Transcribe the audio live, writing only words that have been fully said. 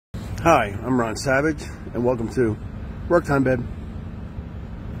Hi, I'm Ron Savage, and welcome to Work Time, Babe.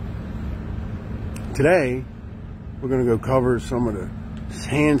 Today, we're going to go cover some of the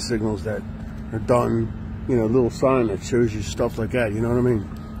hand signals that are done, you know, a little sign that shows you stuff like that, you know what I mean?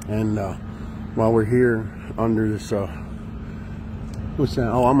 And while we're here under this, what's that?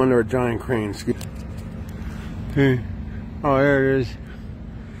 Oh, I'm under a giant crane. Excuse me. Oh, there it is.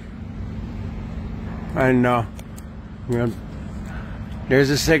 And, yeah, there's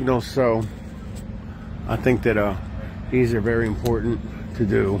a signal, so I think that these are very important to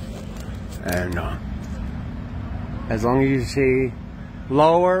do. And as long as you see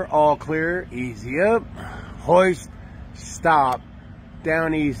lower, all clear, easy up, hoist, stop,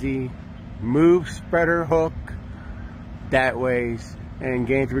 down easy, move, spreader, hook, that ways, and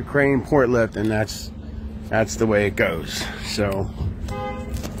gantry, crane, port lift, and that's the way it goes. So,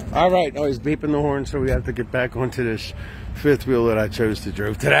 all right, oh, he's beeping the horn, so we have to get back onto this fifth wheel that I chose to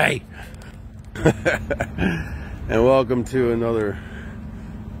drive today. And welcome to another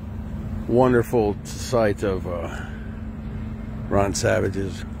wonderful sight of Ron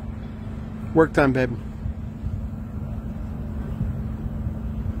Savage's Work Time, Babe.